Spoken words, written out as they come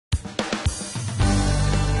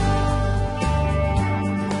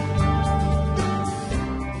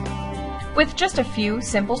With just a few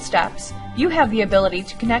simple steps, you have the ability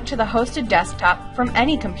to connect to the hosted desktop from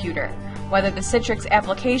any computer, whether the Citrix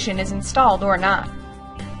application is installed or not.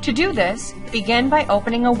 To do this, begin by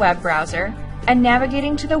opening a web browser and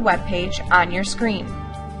navigating to the web page on your screen.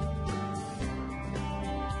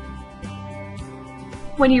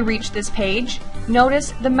 When you reach this page,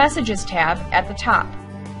 notice the Messages tab at the top.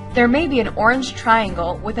 There may be an orange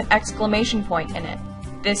triangle with an exclamation point in it.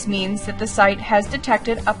 This means that the site has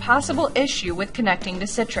detected a possible issue with connecting to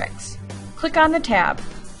Citrix. Click on the tab.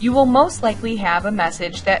 You will most likely have a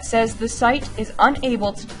message that says the site is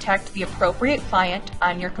unable to detect the appropriate client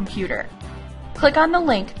on your computer. Click on the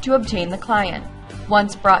link to obtain the client.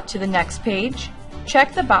 Once brought to the next page,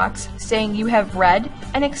 check the box saying you have read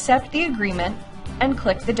and accept the agreement and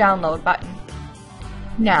click the download button.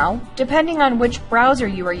 Now, depending on which browser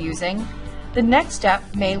you are using, the next step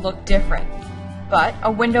may look different, but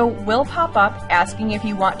a window will pop up asking if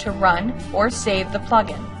you want to run or save the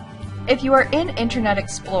plugin. If you are in Internet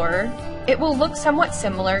Explorer, it will look somewhat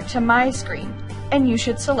similar to my screen, and you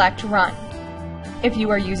should select Run. If you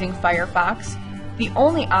are using Firefox, the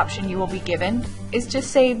only option you will be given is to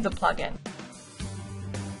save the plugin.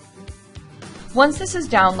 Once this is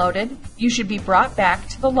downloaded, you should be brought back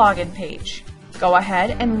to the login page. Go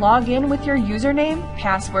ahead and log in with your username,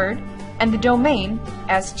 password, and the domain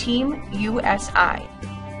as Team USI.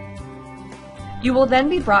 You will then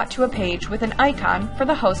be brought to a page with an icon for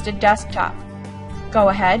the hosted desktop. Go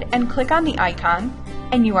ahead and click on the icon,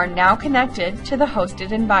 and you are now connected to the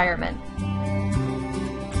hosted environment.